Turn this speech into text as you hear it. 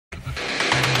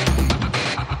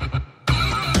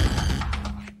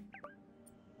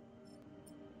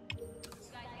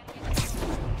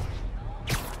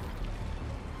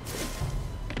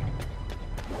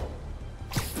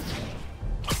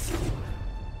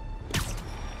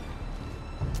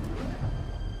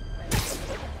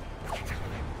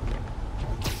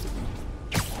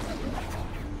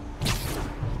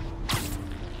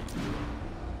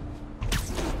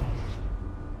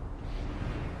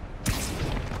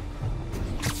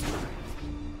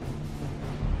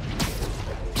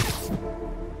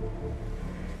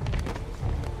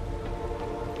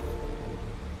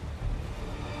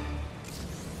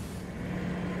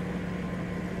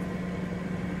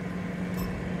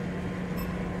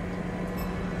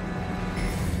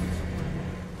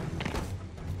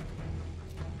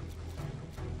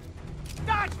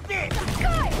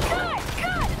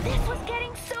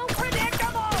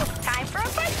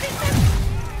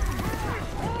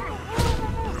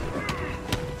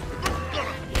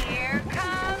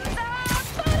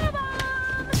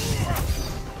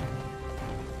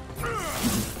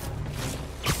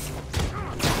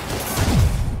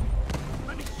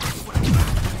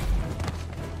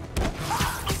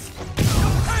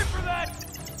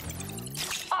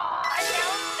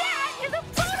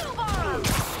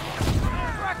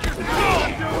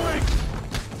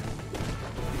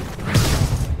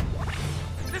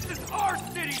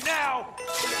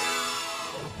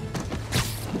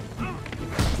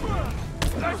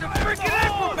There's a freaking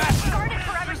acrobat! Guarded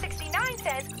Forever 69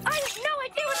 says, I have no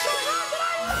idea what's going on, but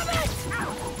I love it!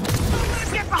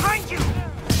 Let's get behind you!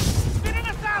 Spinning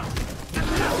us out!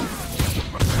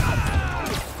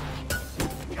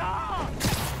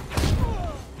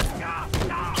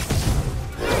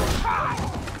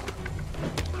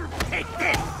 Take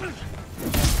this!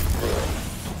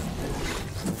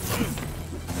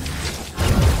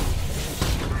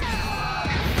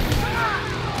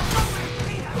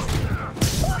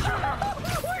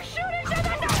 We're shooting to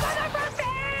the top of the buffet!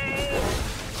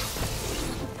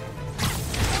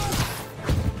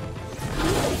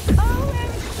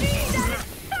 OMG, that is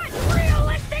such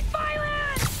realistic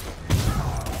violence!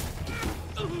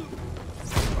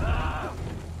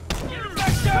 Get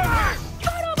back down here!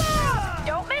 Photobomb!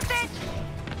 Don't miss it!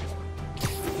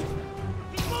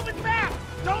 He's moving fast!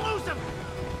 Don't lose him!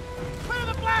 Clear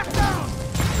the blast zone!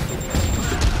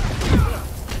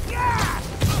 Yeah!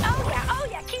 Oh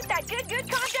yeah, keep that good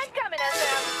content coming,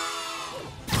 SM!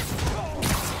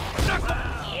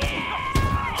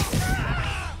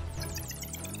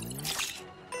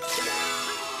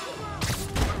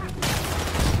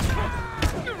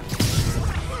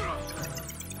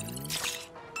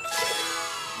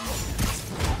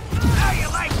 How you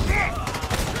like this?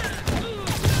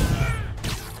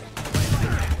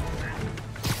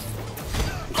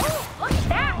 Oh, look at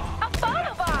that! A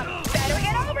photobomb! Better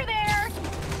get over there!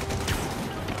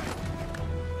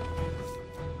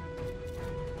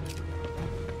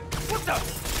 What the?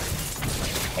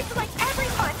 It's like every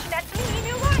punch nets me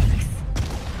new likes!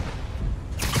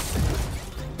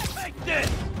 Take this!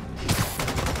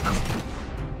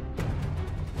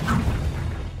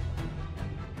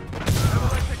 Never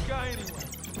like that guy anyway.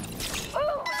 Ooh,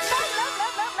 love.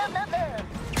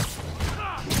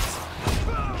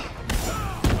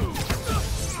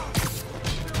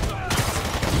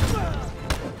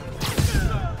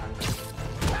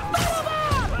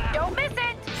 Photobomb! Don't miss it!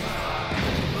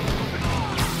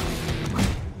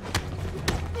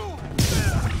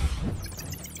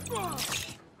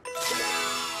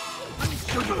 Let me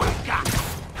show you what I got!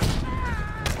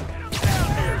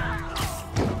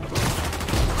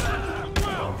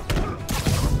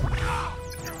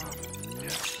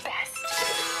 Best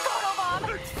photobomb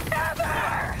ever!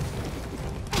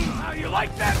 How you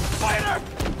like that, spider?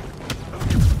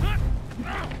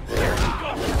 There you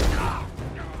go!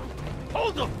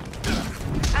 Hold him! Do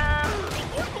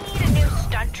you need a new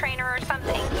stunt trainer or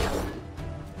something?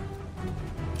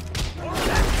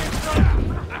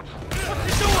 What's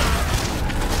he doing?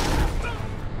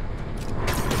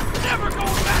 Never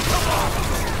going back to lava!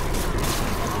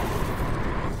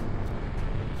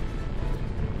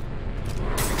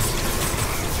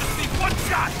 Just need one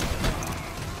shot!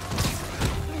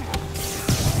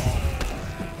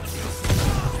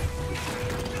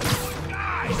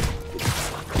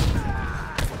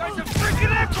 Guy's a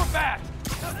freaking acrobat!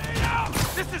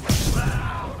 This is...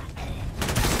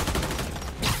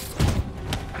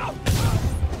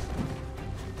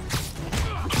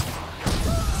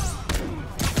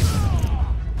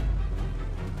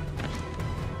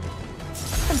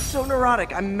 I'm so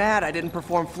neurotic. I'm mad I didn't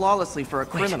perform flawlessly for a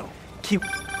criminal.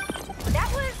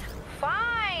 That was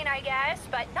fine, I guess,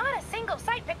 but not a single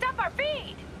site picked up our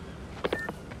feed.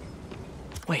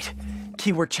 Wait,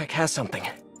 keyword check has something.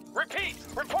 Repeat!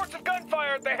 Reports of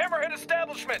gunfire at the Hammerhead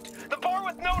establishment! The bar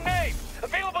with no name!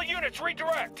 Available units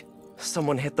redirect!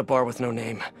 Someone hit the bar with no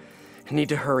name. Need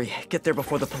to hurry, get there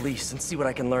before the police, and see what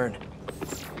I can learn.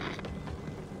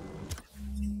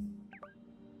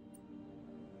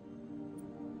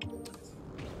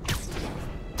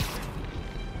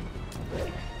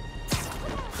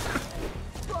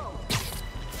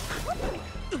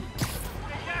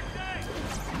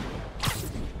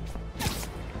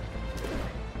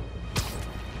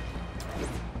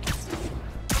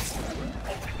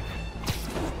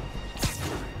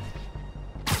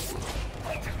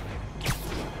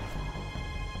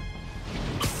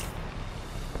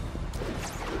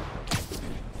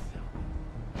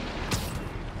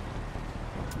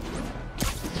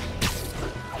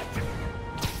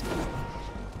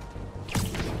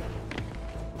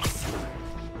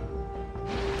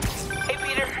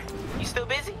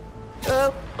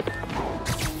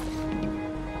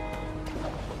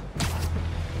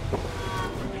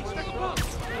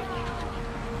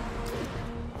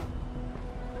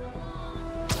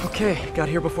 Okay, got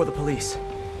here before the police.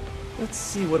 Let's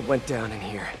see what went down in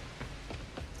here.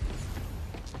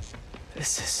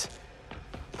 This is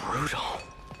brutal.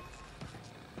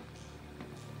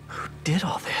 Who did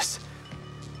all this?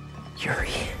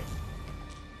 Yuri.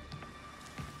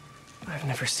 I've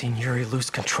never seen Yuri lose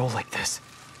control like this.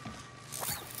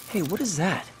 Hey, what is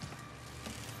that?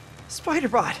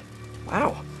 Spider-Bot!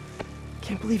 Wow.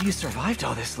 Can't believe you survived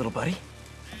all this, little buddy.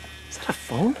 Is that a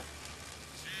phone?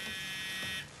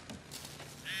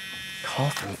 Call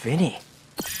from Vinny.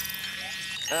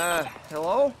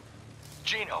 Hello?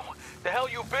 Gino, the hell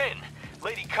you been?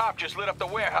 Lady Cop just lit up the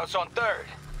warehouse on 3rd.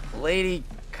 Lady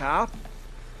Cop?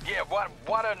 Yeah,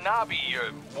 Watanabe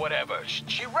or whatever.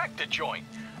 She wrecked the joint.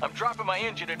 I'm dropping my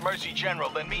engine at Mercy General,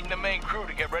 then meeting the main crew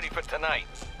to get ready for tonight.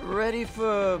 Ready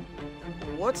for...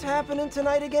 what's happening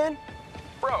tonight again?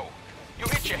 Bro, you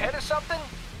hit your head or something?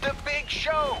 The big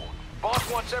show!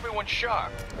 Boss wants everyone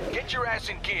sharp. Get your ass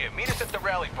in gear. Meet us at the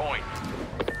rally point.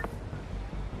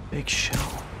 Big show.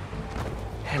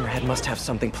 Hammerhead must have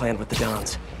something planned with the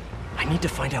Dons. I need to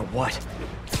find out what.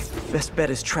 Best bet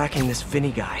is tracking this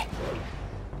Vinny guy.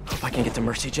 Hope I can get to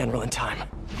Mercy General in time.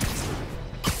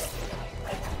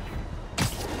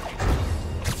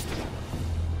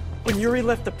 When Yuri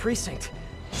left the precinct,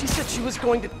 she said she was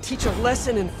going to teach a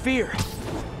lesson in fear.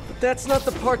 But that's not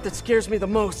the part that scares me the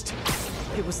most.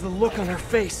 It was the look on her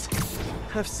face.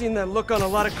 I've seen that look on a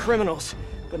lot of criminals,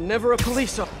 but never a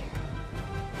police officer.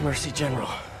 Mercy General.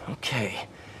 Okay.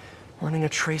 Running a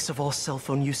trace of all cell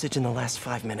phone usage in the last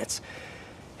 5 minutes.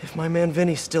 If my man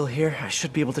Vinny's still here, I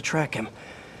should be able to track him.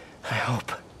 I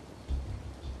hope.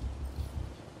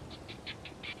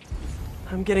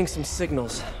 I'm getting some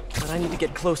signals, but I need to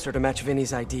get closer to match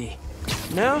Vinny's ID.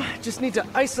 Now, just need to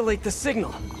isolate the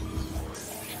signal.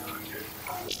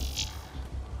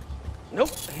 Nope,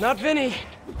 not Vinny.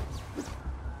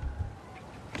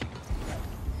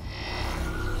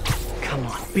 Come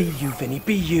on, be you, Vinny,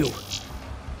 be you.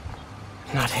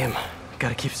 Not him.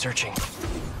 Gotta keep searching.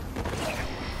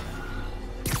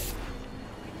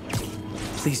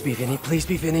 Please be Vinny, please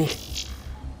be Vinny.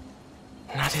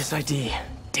 Not his ID.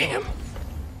 Damn.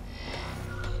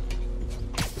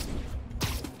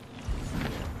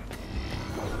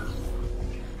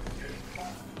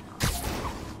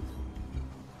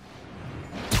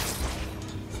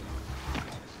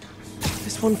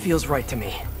 This one feels right to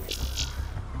me.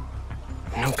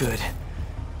 No good.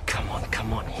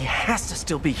 Come on. He has to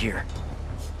still be here.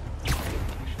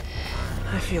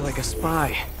 I feel like a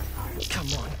spy.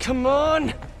 Come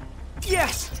on!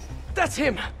 Yes! That's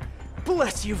him!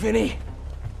 Bless you, Vinny!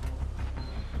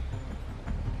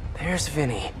 There's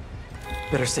Vinny.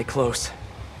 Better stay close,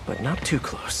 but not too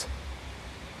close.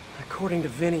 According to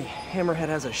Vinny, Hammerhead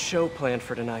has a show planned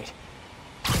for tonight.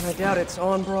 And I doubt it's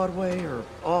on Broadway, or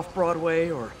off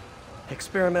Broadway, or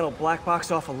experimental black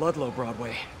box off of Ludlow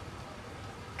Broadway.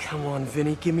 Come on,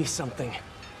 Vinny, give me something.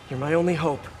 You're my only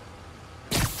hope.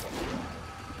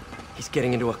 He's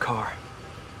getting into a car.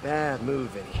 Bad move,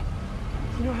 Vinny.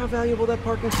 You know how valuable that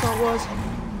parking spot was?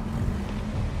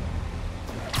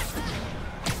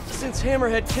 Since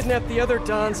Hammerhead kidnapped the other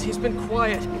Dons, he's been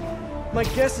quiet. My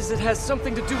guess is it has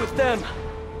something to do with them.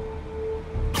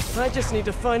 I just need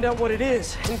to find out what it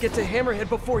is and get to Hammerhead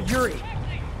before Yuri.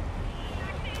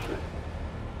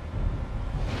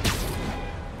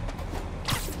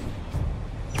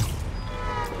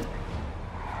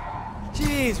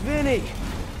 Jeez, Vinny.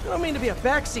 I don't mean to be a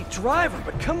backseat driver,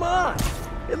 but come on!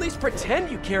 At least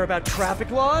pretend you care about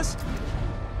traffic laws!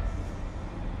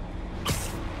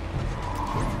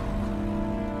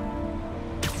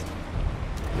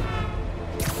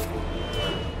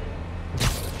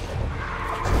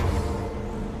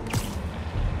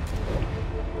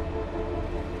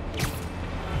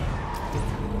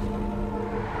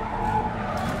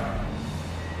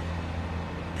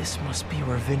 This must be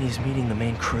where Vinny's meeting the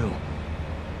main crew.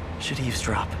 Should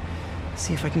eavesdrop.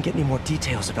 See if I can get any more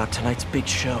details about tonight's big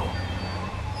show.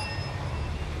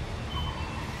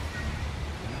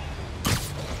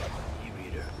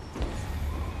 E-reader.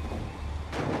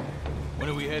 When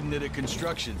are we heading to the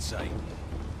construction site?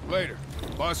 Later.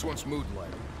 Boss wants mood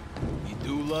lighting. You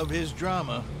do love his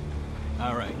drama.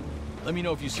 All right. Let me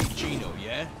know if you see Gino,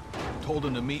 yeah? Told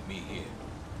him to meet me here.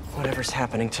 Whatever's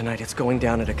happening tonight, it's going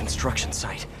down at a construction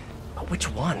site. But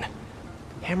which one?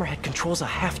 Hammerhead controls a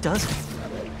half dozen.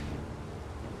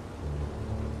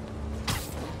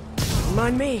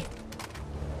 Mind me.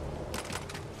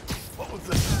 What was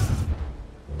that?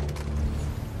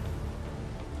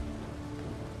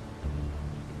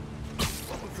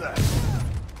 What was that?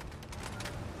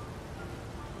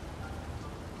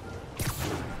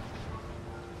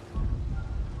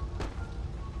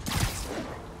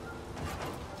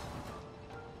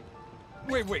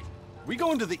 Wait. We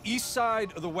going to the east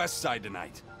side or the west side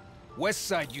tonight? West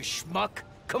side, you schmuck.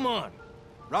 Come on.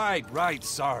 Right,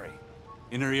 sorry.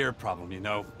 Inner ear problem, you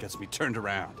know, gets me turned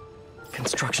around.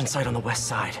 Construction site on the west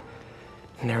side.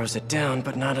 Narrows it down,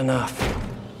 but not enough.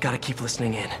 Gotta keep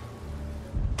listening in.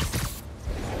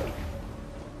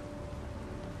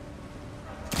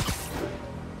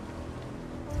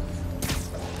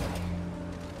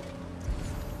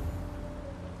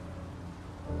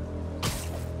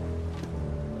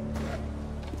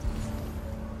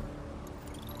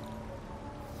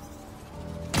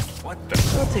 What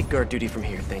the? I'll take guard duty from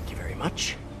here, thank you very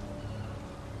much.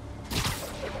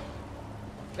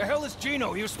 The hell is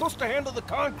Gino? He was supposed to handle the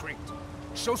concrete.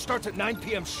 Show starts at 9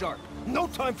 p.m. sharp. No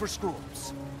time for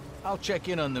screw-ups. I'll check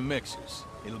in on the mixers.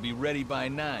 It'll be ready by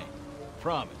 9.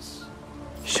 Promise.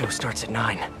 Show starts at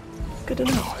 9. Good to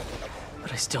know.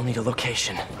 But I still need a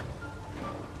location.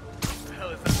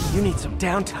 You need some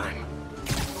downtime.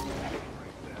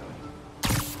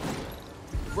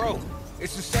 Bro,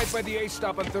 it's the site by the A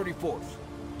stop on 34th.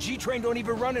 G-Train don't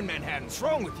even run in Manhattan. What's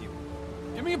wrong with you?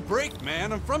 Give me a break,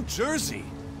 man. I'm from Jersey.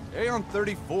 A on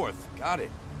 34th. Got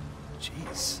it.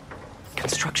 Jeez.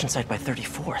 Construction site by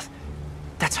 34th.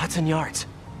 That's Hudson Yards.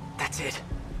 That's it.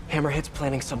 Hammerhead's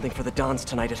planning something for the Dons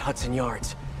tonight at Hudson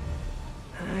Yards.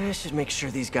 I should make sure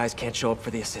these guys can't show up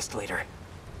for the assist later.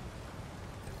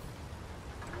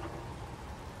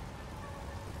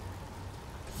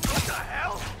 What the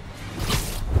hell?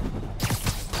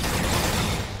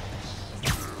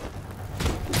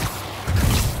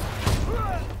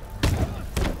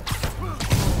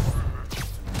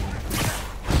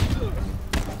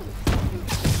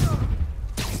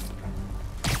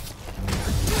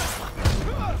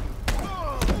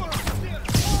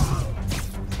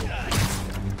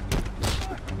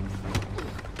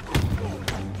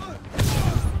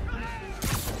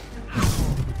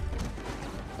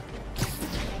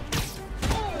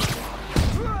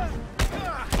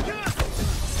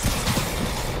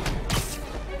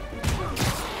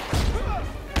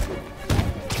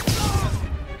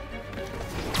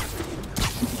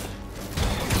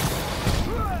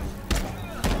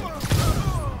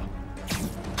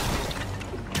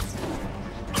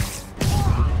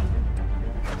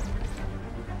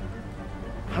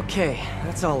 Okay,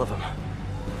 that's all of them.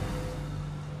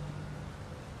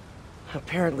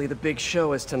 Apparently the big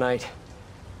show is tonight.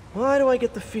 Why do I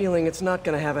get the feeling it's not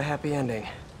gonna have a happy ending?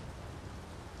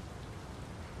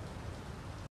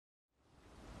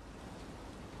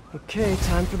 Okay,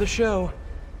 time for the show.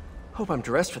 Hope I'm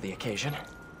dressed for the occasion.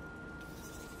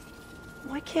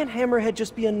 Why can't Hammerhead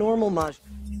just be a normal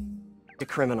a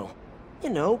criminal? You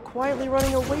know, quietly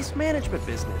running a waste management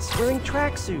business, wearing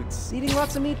tracksuits, eating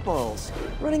lots of meatballs,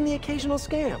 running the occasional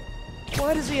scam.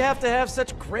 Why does he have to have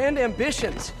such grand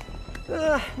ambitions?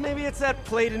 Maybe it's that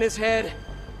plate in his head.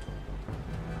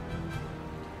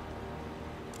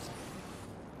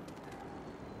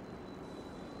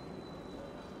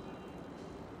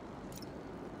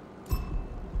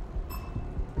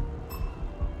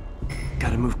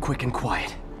 Gotta move quick and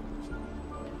quiet.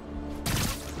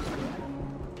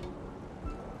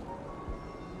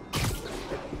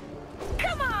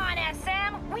 Come on,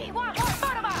 SM! We want more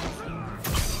photobombs!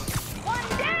 One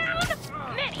down,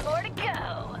 many more to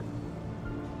go.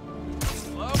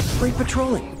 Great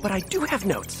patrolling, but I do have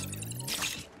notes.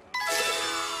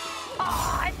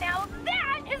 Aw, now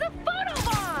that is a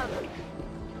photobomb!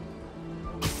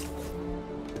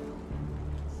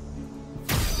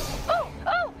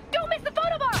 Oh, don't miss the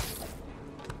photobomb!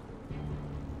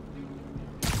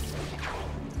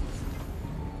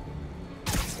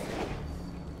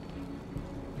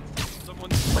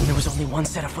 When there was only one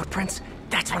set of footprints,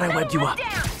 that's when I webbed you up. Down.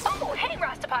 Oh, hey,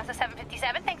 Rastapasa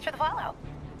 757, thanks for the follow.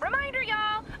 Reminder,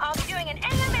 y'all, I'll be doing an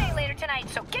AMA later tonight,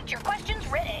 so get your questions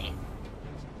ready.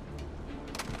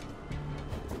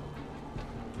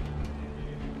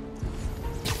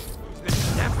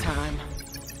 Nap time.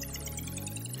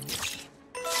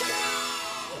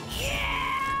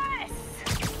 Yes!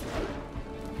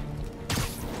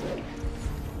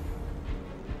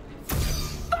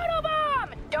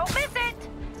 Photobomb! Don't miss it!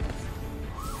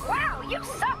 Wow, you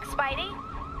suck, Spidey!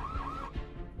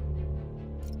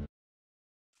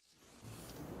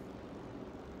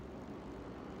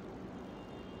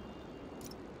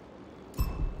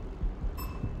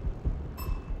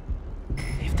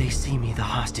 If they see me, the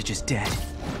hostage is dead.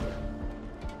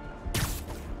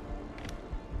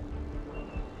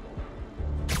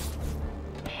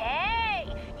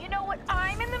 Hey, you know what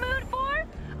I'm in the mood for?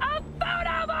 A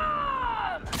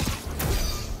photobomb!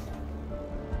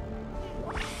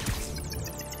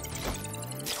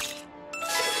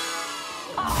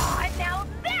 Aw, now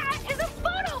that is a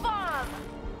photobomb!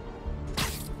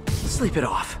 Sleep it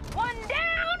off. One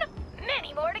down,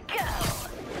 many more to go.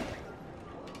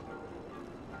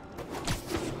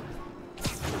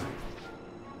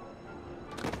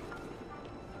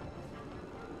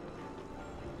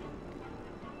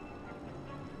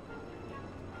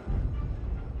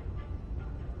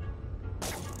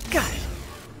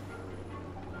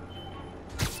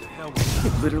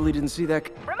 literally didn't see that.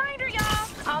 Reminder, y'all,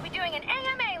 I'll be doing an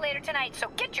AMA later tonight, so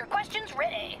get your questions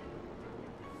ready.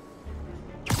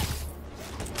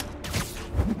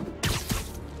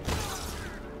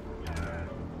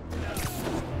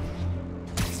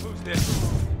 Who's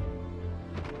this?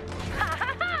 Ha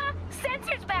ha ha!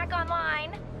 Sensor's back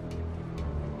online.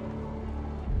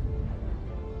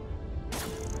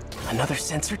 Another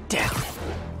sensor down.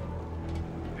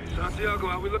 Hey, Santiago,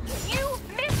 how we look? You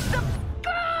missed the...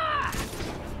 Ah!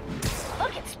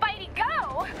 Look at Spidey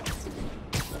go!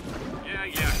 Yeah.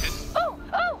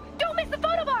 Oh! Don't miss the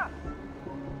photobomb!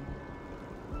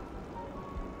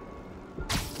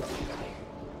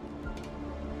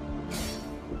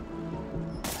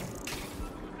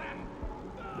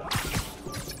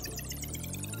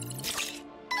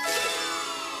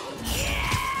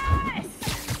 Yes!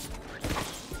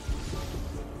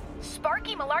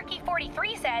 Sparky Malarkey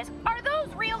 43 says, "Are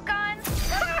those real guns?"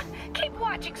 Ha! Keep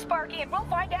watching, Sparky, and we'll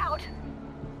find out.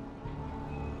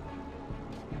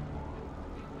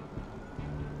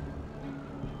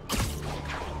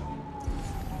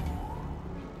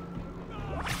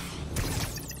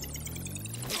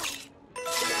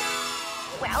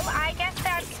 Well, I guess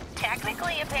that's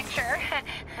technically a picture.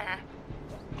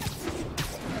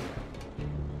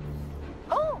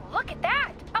 Oh, look at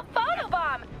that! A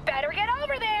photobomb! Better get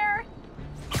over there!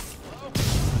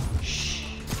 Shh.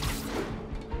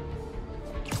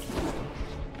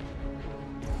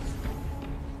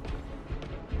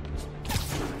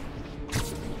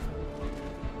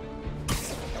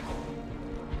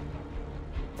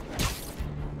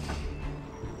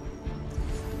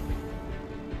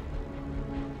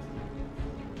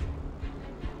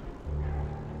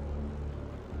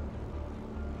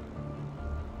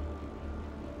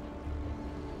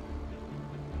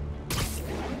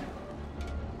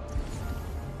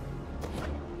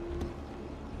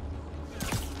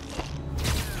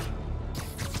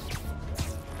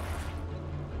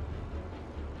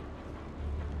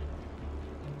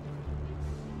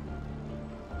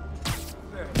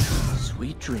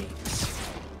 Sweet dreams.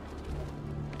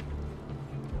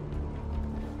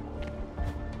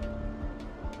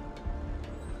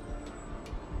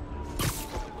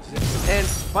 And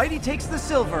Spidey takes the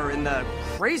silver in the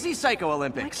Crazy Psycho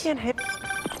Olympics.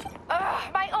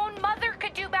 Ugh, my own mother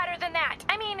could do better than that.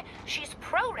 I mean, she's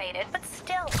prorated, but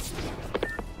still.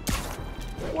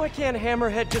 Why can't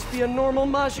Hammerhead just be a normal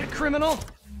Major criminal?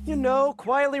 You know,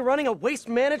 quietly running a waste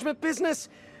management business?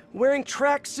 Wearing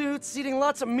tracksuits, eating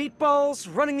lots of meatballs,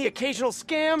 running the occasional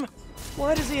scam?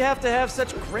 Why does he have to have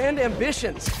such grand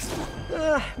ambitions?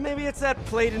 Maybe it's that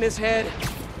plate in his head.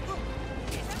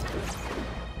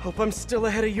 Hope I'm still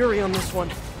ahead of Yuri on this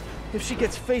one. If she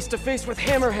gets face to face with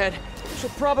Hammerhead,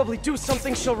 she'll probably do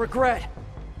something she'll regret.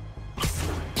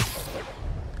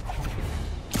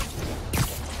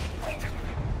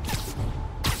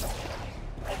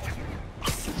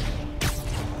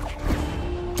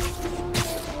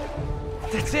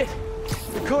 That's it!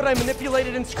 The code I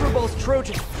manipulated in Screwball's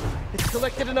Trojan. It's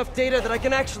collected enough data that I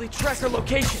can actually track her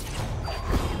location.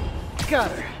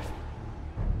 Got her.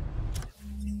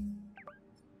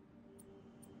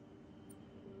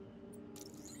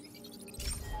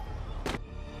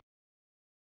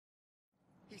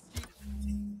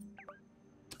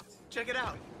 Check it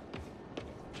out.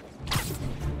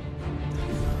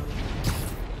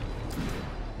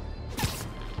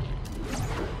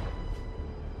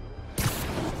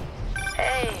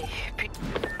 Hey,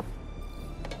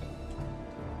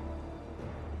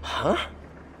 Huh?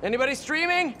 Anybody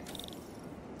streaming?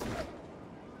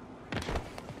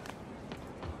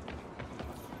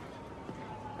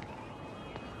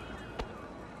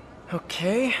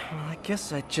 Okay, well, I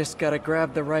guess I just gotta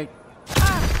grab the right...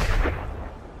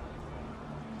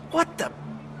 What the...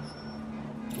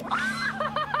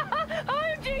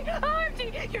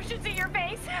 OMG! You should see your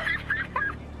face.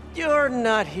 You're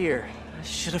not here. I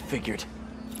should have figured.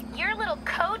 Your little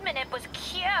code manip was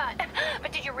cute.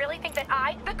 But did you really think that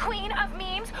I, the queen of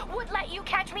memes, would let you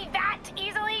catch me that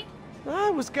easily?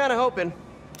 I was kinda hoping.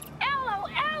 LOL,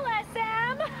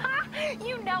 SM!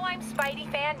 You know I'm Spidey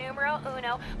fan numero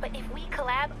uno, but if we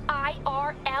collab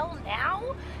IRL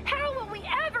now, how will we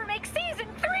ever make season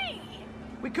 3?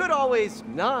 We could always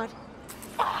not.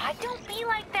 Aw, don't be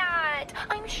like that.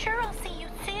 I'm sure I'll see you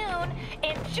soon.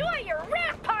 Enjoy your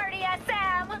rap party,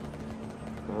 SM!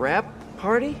 Rap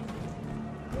party?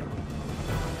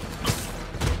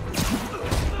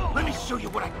 Let me show you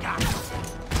what I got.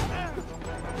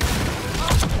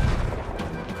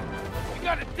 You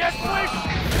got a death wish?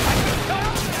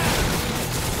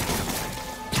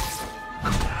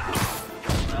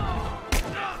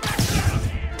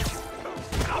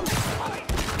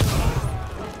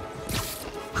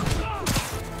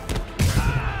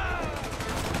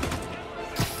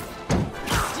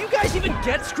 guys even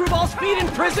get Screwball speed in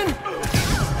prison? How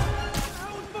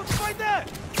was supposed to fight that?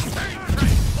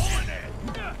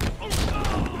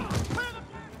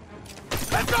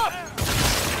 Heads up!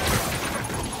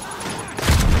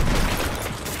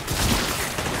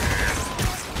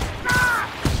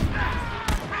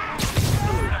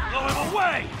 Blow him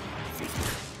away!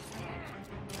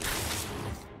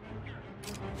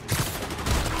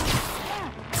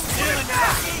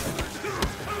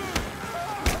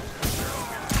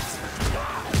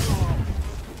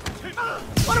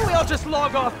 Why don't we all just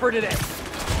log off for today?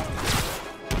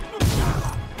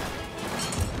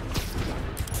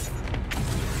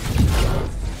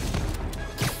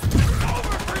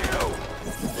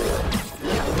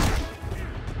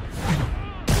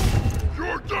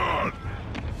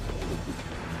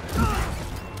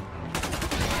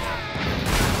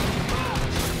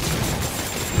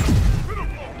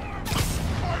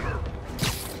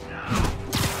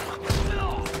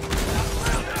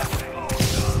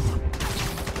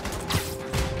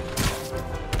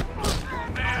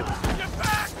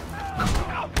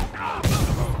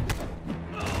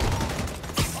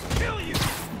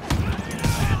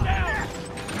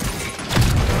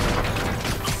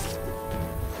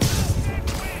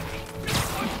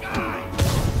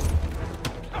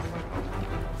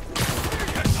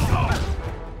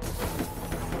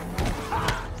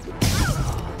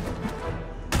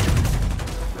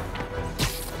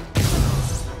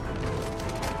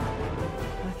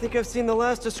 I think I've seen the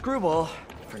last of Screwball,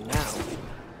 for now.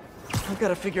 I've got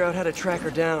to figure out how to track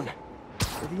her down.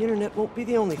 Or the internet won't be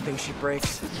the only thing she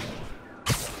breaks.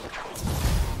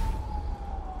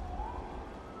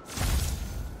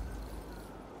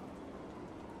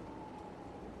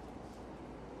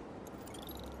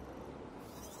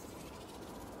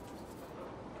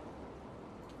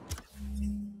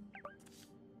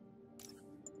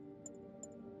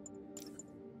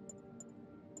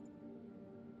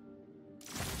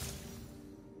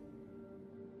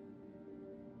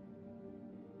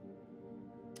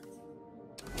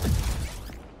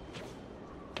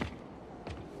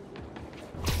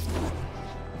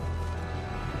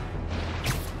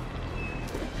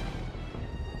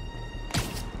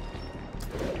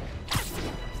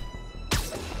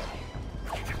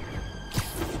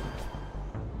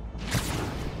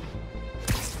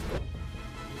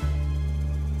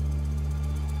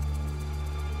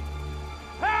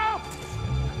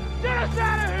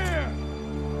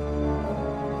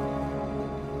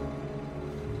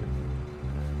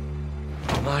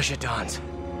 Majadons.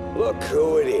 Look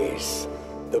who it is.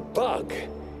 The Bug.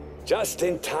 Just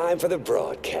in time for the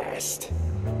broadcast.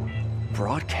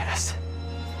 Broadcast?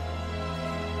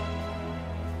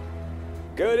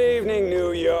 Good evening,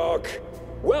 New York.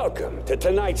 Welcome to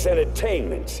tonight's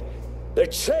entertainment. The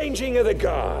Changing of the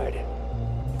Guard.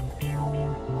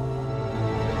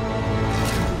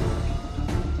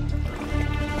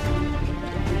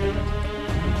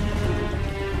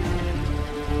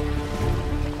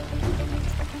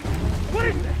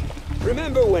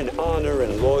 Remember when honor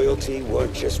and loyalty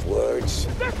weren't just words?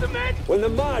 That's the man! When the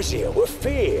Maggia were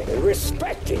feared and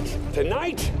respected?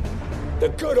 Tonight, the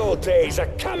good old days are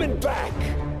coming back!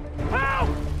 Help!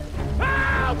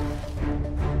 Help!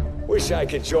 Wish I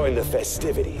could join the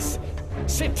festivities.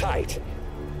 Sit tight.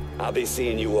 I'll be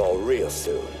seeing you all real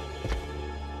soon.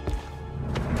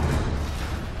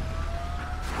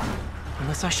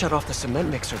 Unless I shut off the cement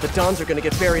mixer, the Dons are gonna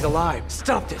get buried alive.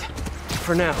 Stopped it.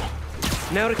 For now.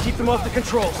 Now to keep them off the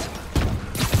controls.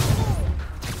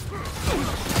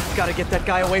 Gotta get that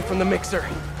guy away from the mixer.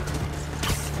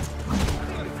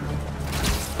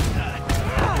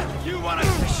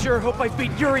 I sure hope I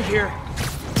beat Yuri here.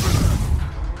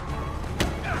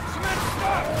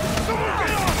 Someone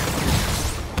get off!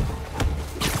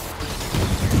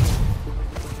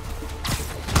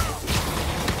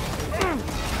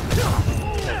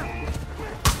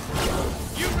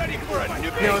 You ready for a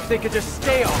new Now if they could just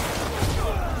stay off.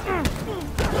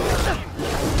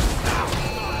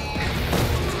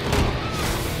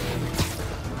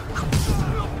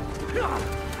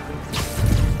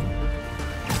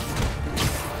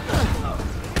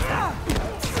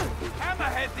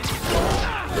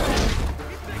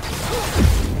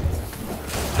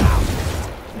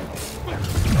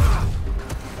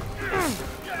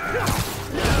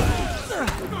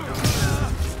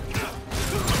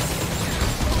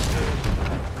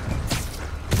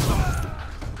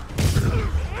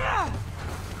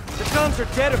 Are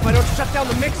dead if I don't shut down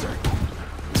the mixer.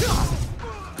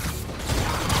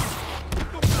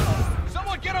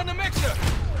 Someone get on the mixer!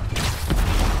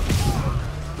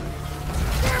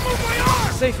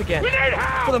 Safe again. We need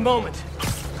help! For the moment.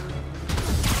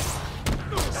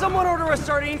 someone order a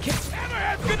sardine can...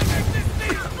 Hammerhead's gonna make this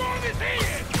thing as strong as he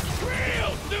is!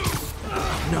 Real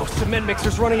soon! No, cement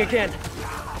mixer's running again.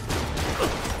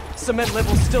 Cement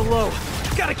level's still low.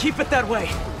 Gotta keep it that way.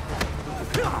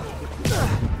 Get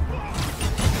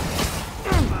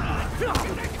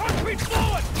that concrete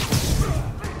flowing!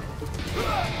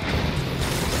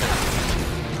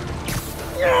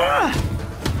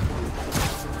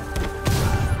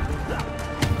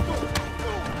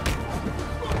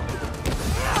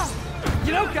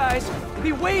 You know, guys, it'd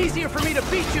be way easier for me to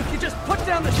beat you if you just put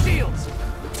down the shields.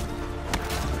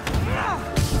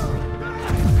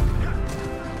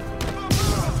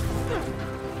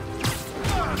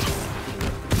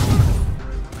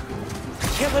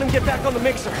 Can't let him get back on the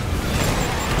mixer. Get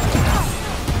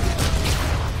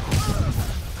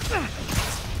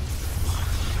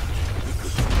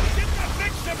the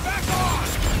mixer back on!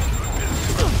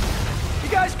 You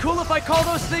guys cool if I call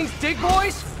those things dig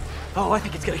boys? Oh, I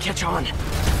think it's gonna catch on.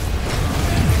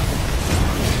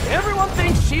 Everyone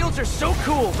thinks shields are so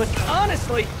cool, but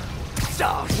honestly...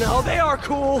 Oh, no, they are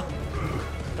cool.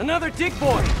 Another dig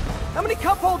boy. How many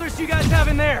cup holders do you guys have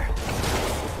in there?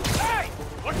 Hey!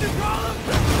 What you call them?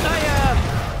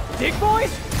 Dig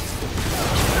boys?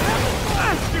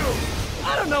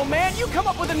 I don't know, man. You come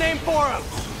up with a name for them.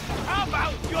 How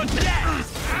about your dad?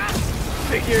 Huh?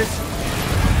 Figures.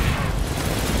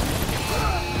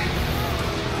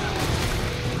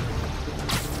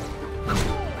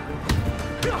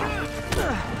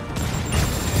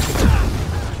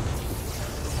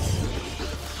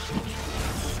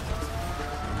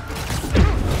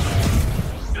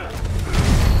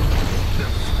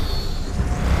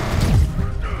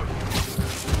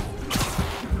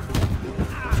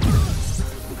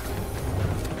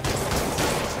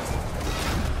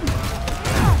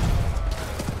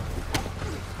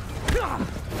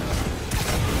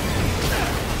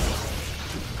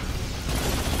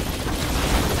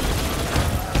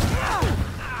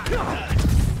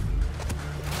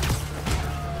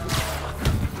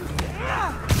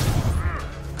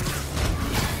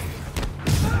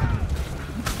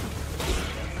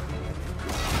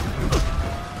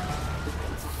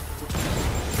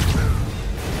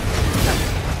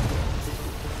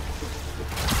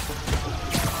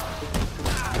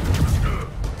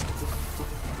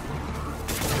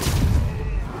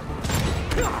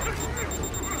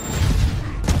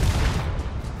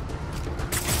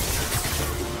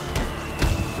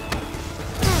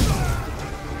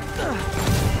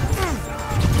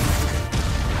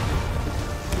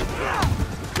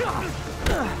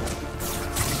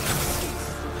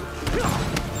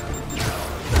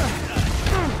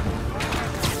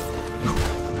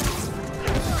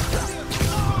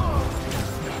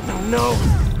 No,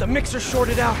 the mixer's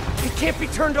shorted out. It can't be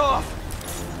turned off.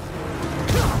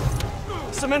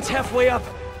 Cement's halfway up.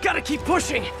 Gotta keep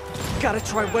pushing. Gotta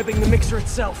try webbing the mixer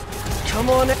itself. Come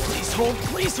on, please hold,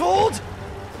 please hold!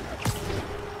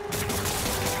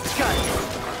 Got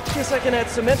it. Guess I can add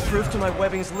cement proof to my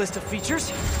webbing's list of features.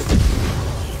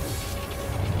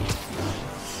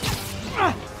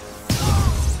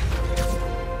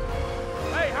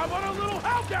 Hey, how about a little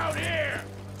help down here?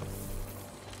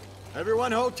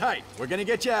 Everyone hold tight. We're gonna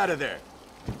get you out of there.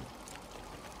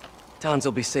 Tons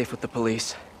will be safe with the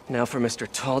police. Now for Mr.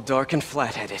 Tall, Dark, and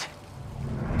Flat-Headed.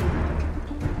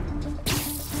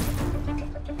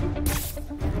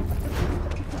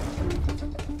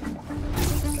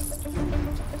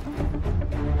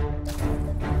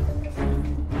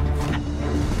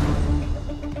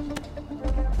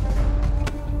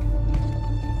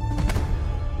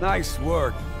 Nice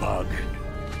work, Bug.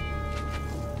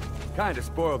 Kinda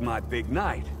spoiled my big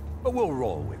night, but we'll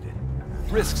roll with it.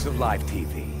 Risks of live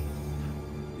TV.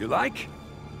 You like?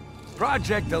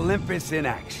 Project Olympus in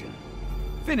action.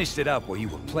 Finished it up while you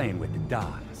were playing with the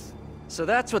Dons. So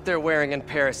that's what they're wearing in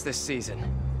Paris this season.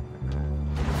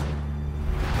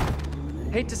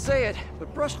 Hate to say it,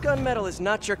 but brushed gunmetal is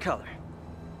not your color.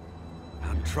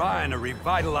 I'm trying to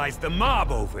revitalize the mob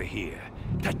over here.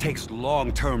 That takes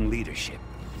long-term leadership.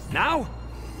 Now,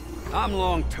 I'm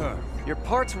long-term. Your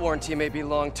parts warranty may be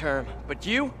long-term, but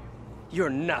you're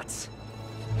nuts.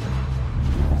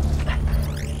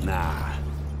 Nah.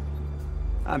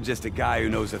 I'm just a guy who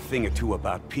knows a thing or two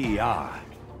about PR.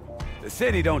 The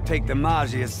city don't take the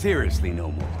Maggia seriously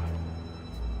no more.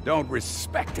 Don't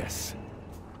respect us.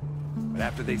 But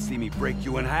after they see me break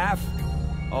you in half,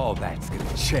 all that's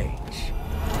gonna change.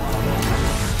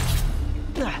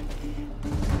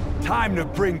 Time to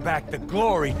bring back the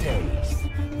glory days.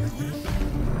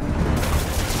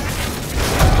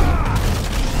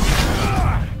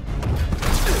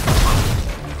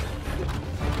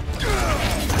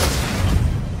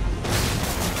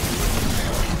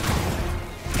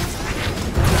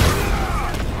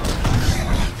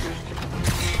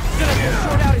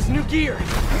 gear.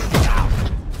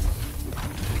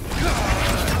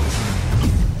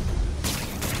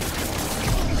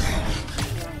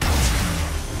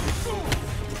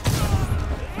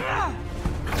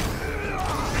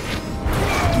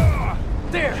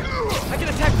 There! I can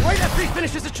attack right after he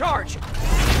finishes a charge!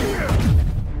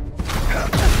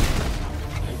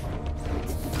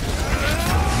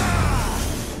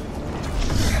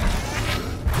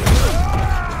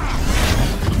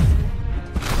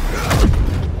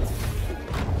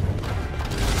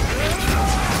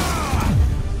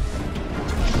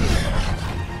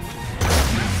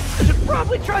 I should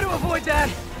probably try to avoid that!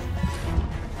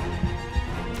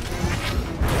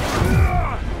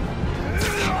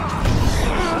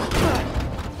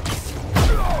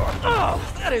 Oh,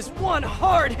 that is one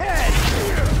hard head!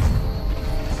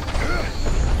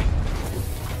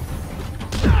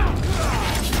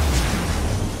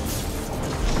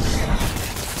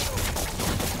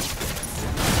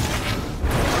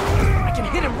 I can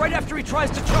hit him right after he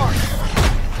tries to charge.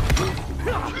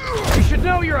 You should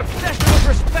know your obsession with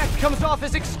respect comes off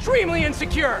as extremely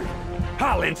insecure.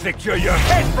 I'll insecure your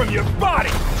head from your body!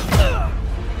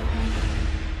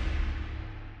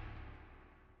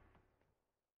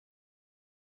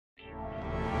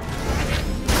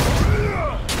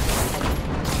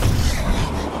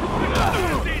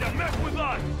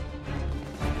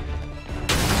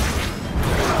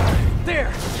 There!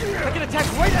 I can attack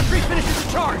right after he finishes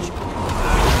the charge!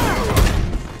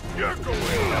 You're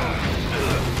going down.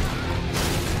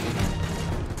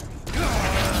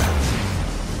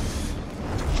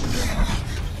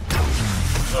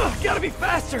 Ugh, gotta be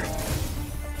faster!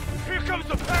 Here comes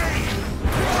the pain!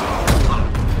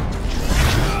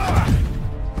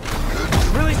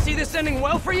 Really see this ending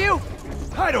well for you?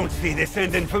 I don't see this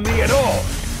ending for me at all!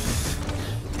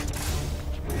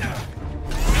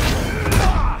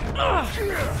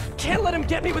 Can't let him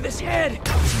get me with his head!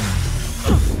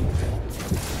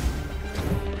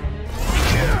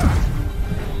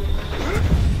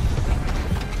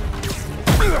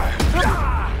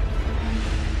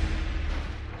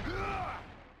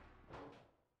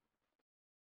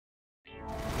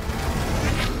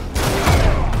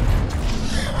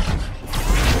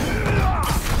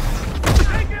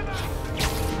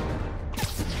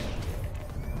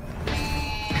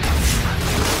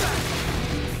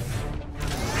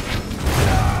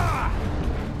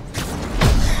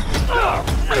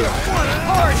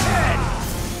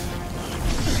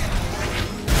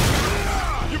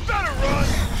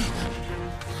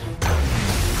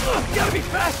 Gotta be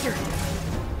faster!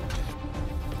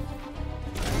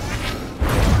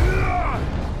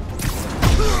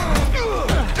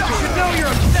 You should know your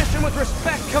obsession with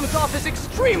respect comes off as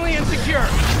extremely insecure!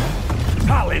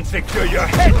 I'll insecure your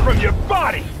head from your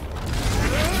body!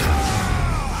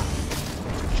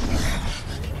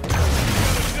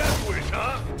 Death wish,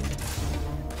 huh?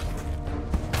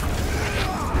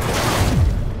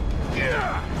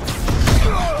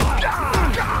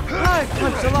 I've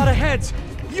punched a lot of heads!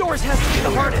 Yours has to be the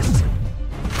hardest!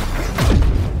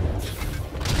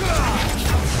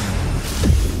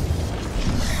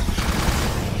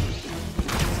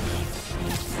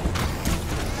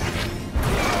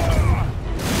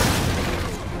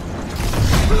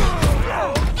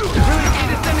 Really see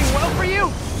this ending well for you?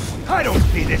 I don't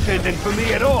see this ending for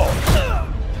me at all!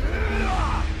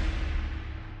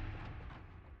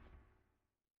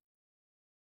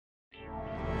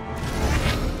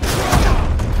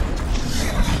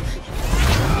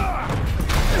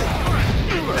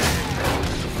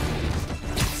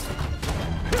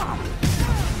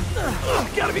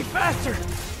 Gotta be faster!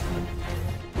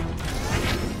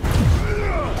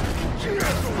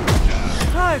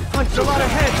 I've punched a lot of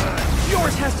heads.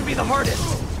 Yours has to be the hardest.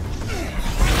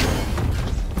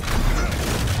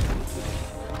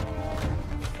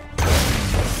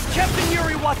 Captain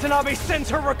Yuri Watanabe sends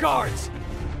her regards.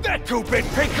 That two-bit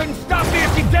pig couldn't stop me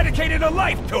if he dedicated a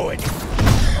life to it!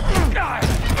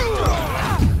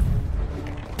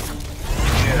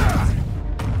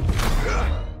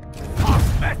 I'll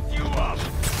mess you up!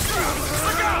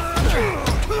 Look out!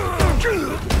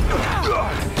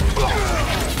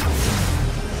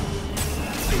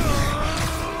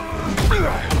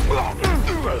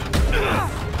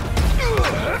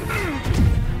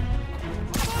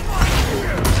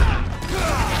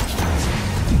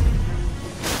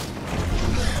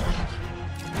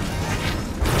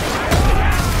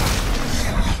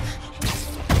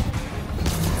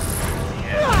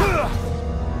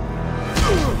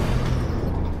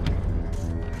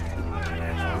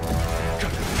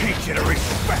 Teach you to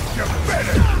respect your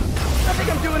better! I think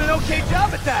I'm doing an okay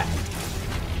job at that.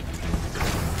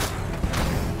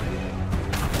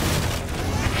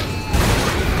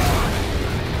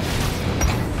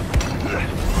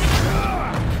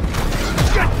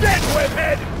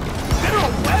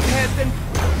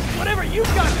 what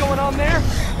you've got going on there.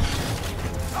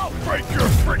 I'll break your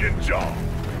friggin' jaw!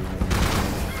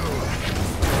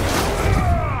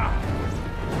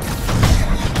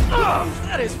 Oh,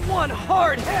 that is one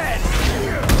hard head!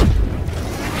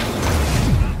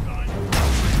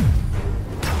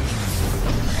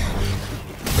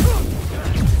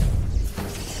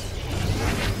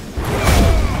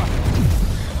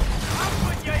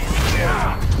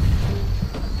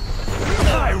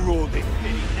 I rule this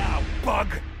city now, bug!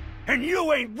 And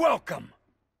you ain't welcome!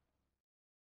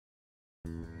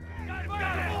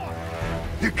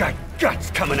 You got guts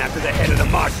coming after the head of the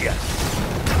Mafia!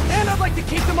 And I'd like to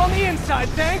keep them on the inside,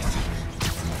 thanks!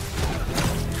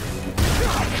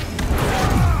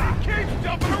 He keeps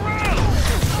jumping around!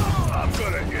 I'm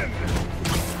gonna end this.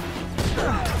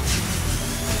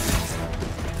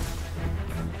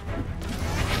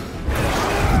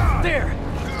 There!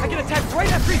 I can attack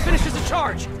right after he finishes a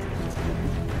charge!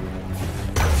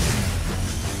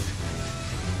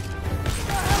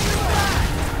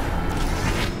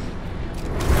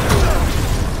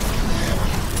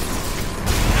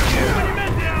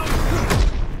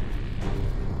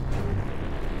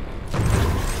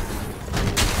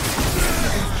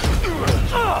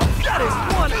 That is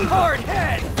one hard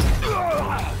head!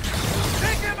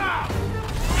 Take him out!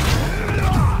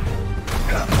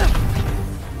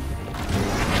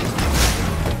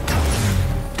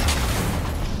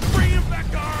 Bring him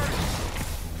back, guard!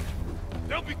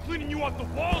 They'll be cleaning you off the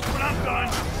walls when I'm done!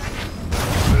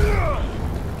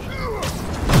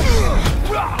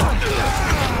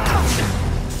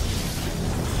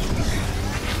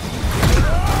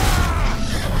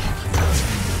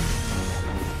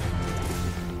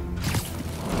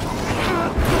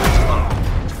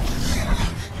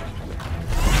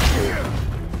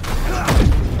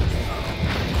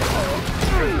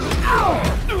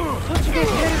 Punching his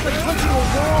head is like punching a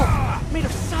wall, made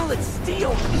of solid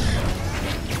steel.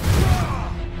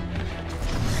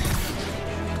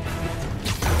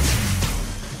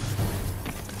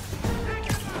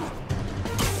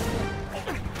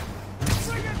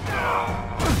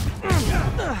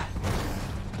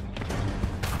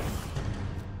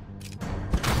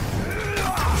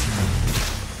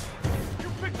 You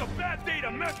picked a bad day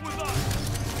to mess with us!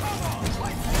 Come on!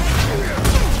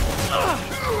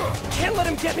 Can't let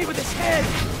him get me with his head!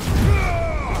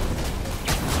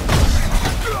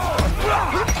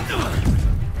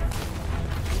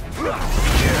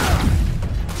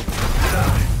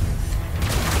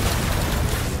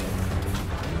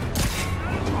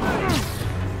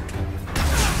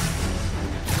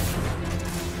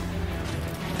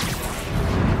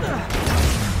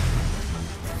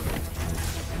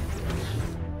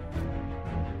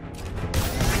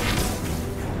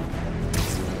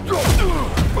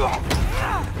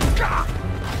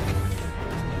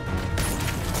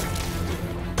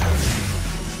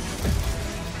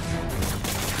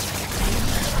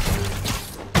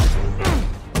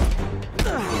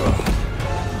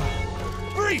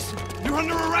 You're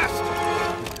under arrest!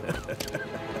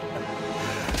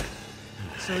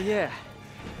 So yeah,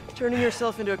 turning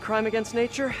yourself into a crime against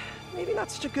nature, maybe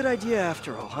not such a good idea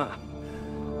after all, huh?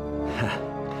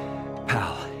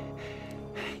 Pal,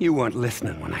 you weren't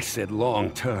listening when I said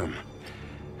long-term.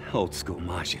 Old school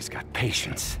Majia's got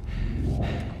patience.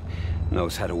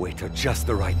 Knows how to wait till just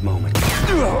the right moment.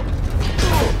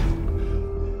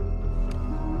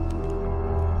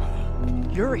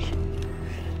 Yuri!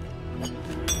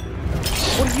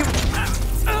 What are you...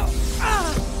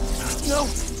 No!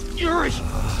 Yuri!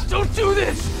 Don't do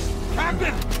this!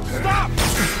 Captain! Stop!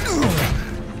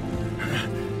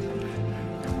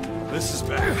 This is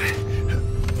bad.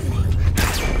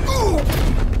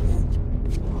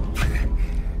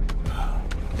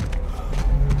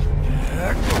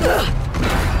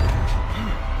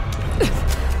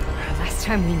 Last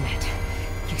time we met,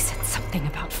 you said something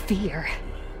about fear.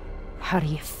 How do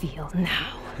you feel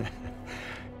now?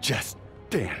 Just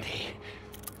dandy.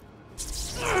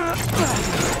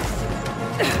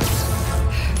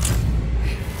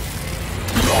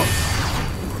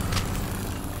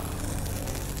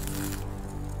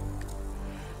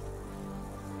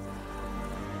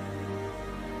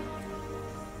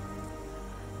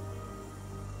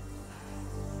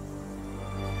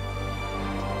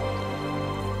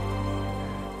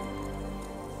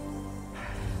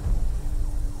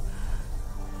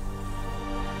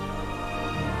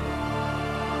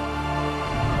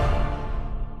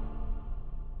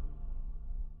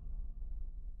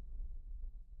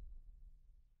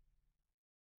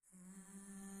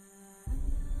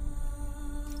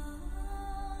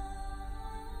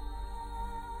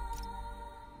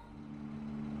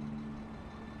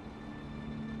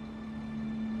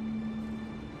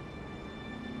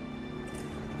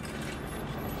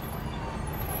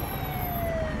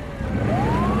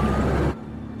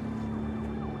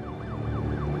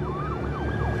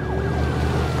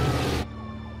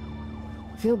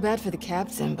 Feel bad for the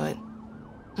captain, but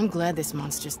I'm glad this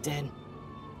monster's dead.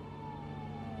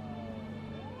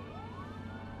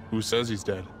 Who says he's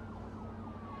dead?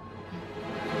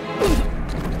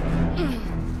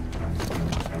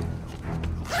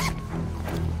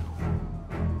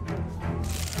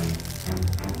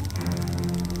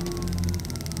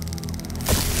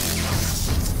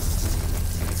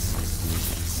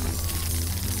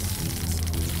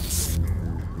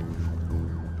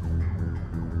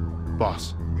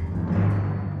 Boss.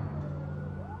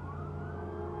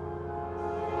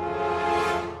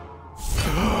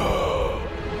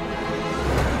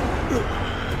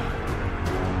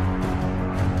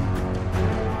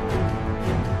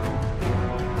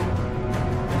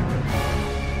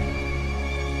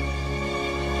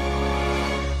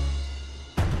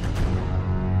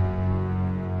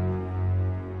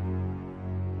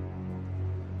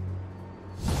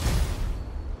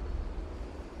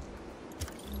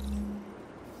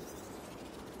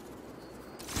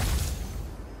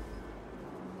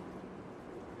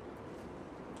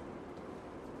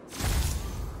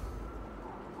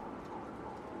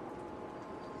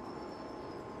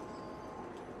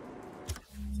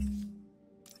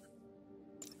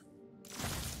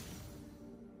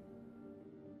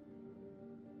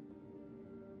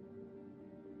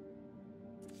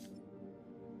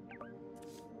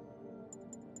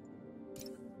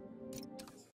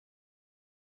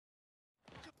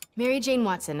 Mary Jane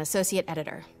Watson, Associate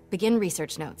Editor. Begin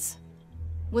research notes.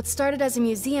 What started as a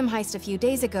museum heist a few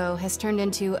days ago has turned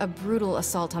into a brutal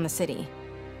assault on the city,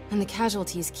 and the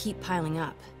casualties keep piling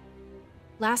up.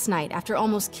 Last night, after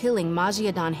almost killing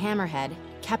Magia Don Hammerhead,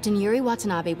 Captain Yuri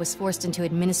Watanabe was forced into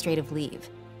administrative leave.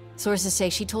 Sources say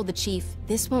she told the chief,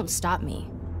 "This won't stop me."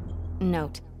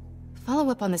 Note, follow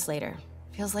up on this later.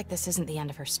 Feels like this isn't the end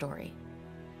of her story.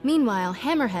 Meanwhile,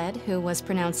 Hammerhead, who was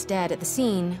pronounced dead at the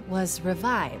scene, was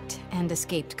revived and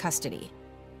escaped custody.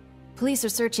 Police are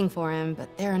searching for him,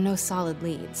 but there are no solid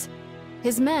leads.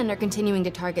 His men are continuing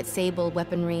to target Sable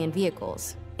weaponry and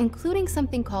vehicles, including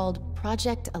something called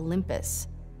Project Olympus.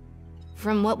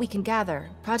 From what we can gather,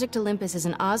 Project Olympus is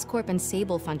an Oscorp and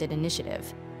Sable-funded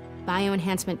initiative.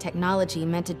 Bioenhancement technology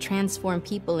meant to transform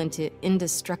people into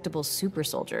indestructible super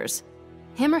soldiers.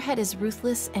 Hammerhead is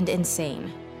ruthless and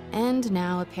insane, and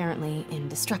now apparently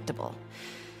indestructible.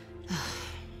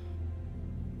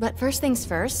 But first things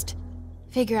first,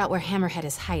 figure out where Hammerhead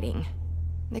is hiding.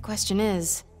 The question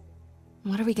is,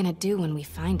 what are we gonna do when we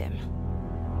find him?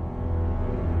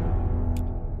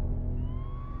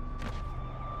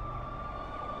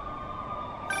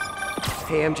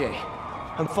 Hey, MJ.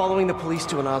 I'm following the police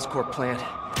to an Oscorp plant.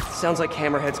 Sounds like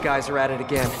Hammerhead's guys are at it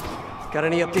again. Got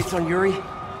any updates on Yuri?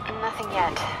 Nothing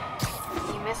yet.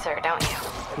 You miss her, don't you?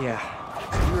 Yeah.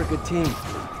 You're a good team.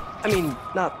 I mean,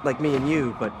 not like me and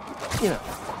you, but, you know.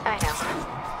 I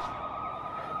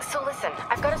know. So listen,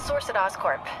 I've got a source at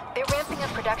Oscorp. They're ramping up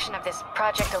production of this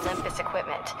Project Olympus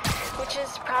equipment, which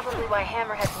is probably why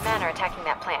Hammerhead's men are attacking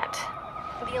that plant.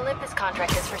 The Olympus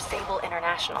contract is for Sable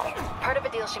International, part of a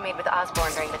deal she made with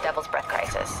Osborn during the Devil's Breath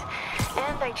crisis.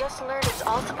 And I just learned it's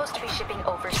all supposed to be shipping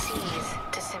overseas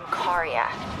to Symkaria.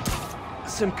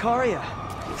 Symkaria?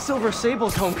 Silver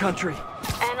Sable's home country.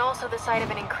 And also the site of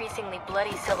an increasingly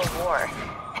bloody civil war.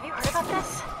 Have you heard about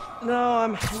this? No,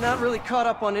 I'm not really caught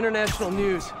up on international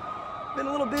news. Been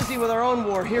a little busy with our own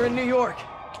war here in New York.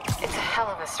 It's a hell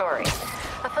of a story.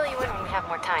 I'll fill you in when we have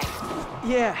more time.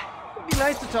 Yeah, it'd be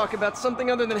nice to talk about something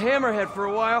other than Hammerhead for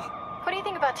a while. What do you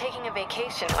think about taking a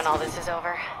vacation when all this is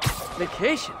over?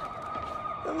 Vacation?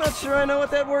 I'm not sure I know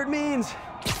what that word means.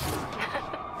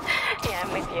 Yeah,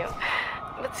 I'm with you.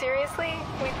 But seriously,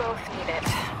 we both need it.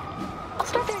 I'll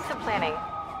start doing some planning.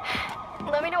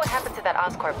 Let me know what happens to that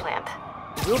Oscorp plant.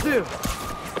 Will do.